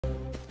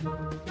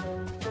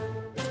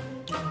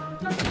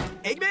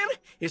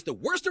is the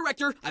worst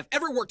director I've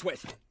ever worked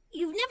with.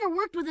 You've never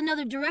worked with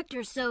another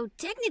director, so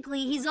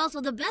technically he's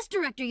also the best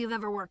director you've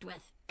ever worked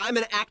with. I'm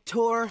an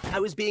actor. I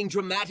was being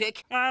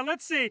dramatic.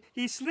 Let's see.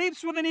 He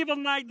sleeps with an evil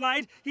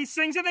nightlight. He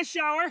sings in the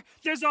shower.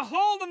 There's a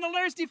hole in the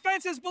lair's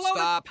defenses below.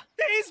 Stop.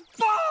 He's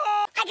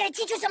bald! I gotta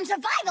teach you some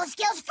survival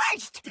skills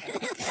first!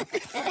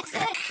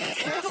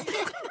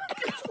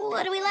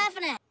 What are we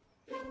laughing at?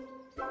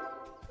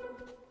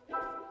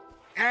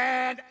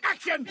 And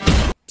action!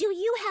 Do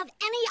you have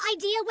any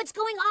idea what's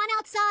going on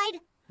outside?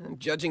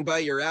 Judging by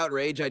your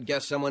outrage, I'd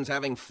guess someone's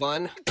having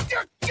fun.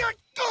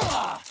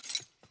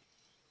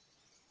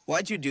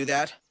 Why'd you do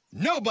that?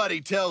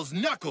 Nobody tells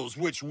Knuckles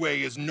which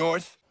way is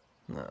north.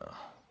 Oh,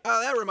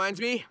 that reminds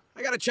me.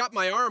 I gotta chop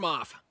my arm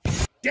off.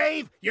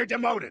 Dave, you're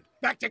demoted.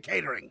 Back to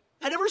catering.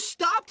 I never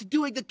stopped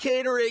doing the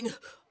catering.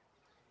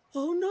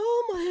 Oh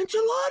no, my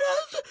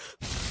enchiladas!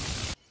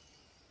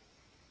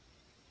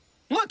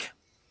 Look,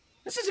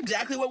 this is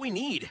exactly what we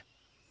need.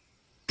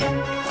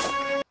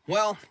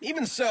 Well,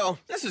 even so,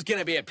 this is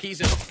gonna be a piece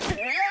of...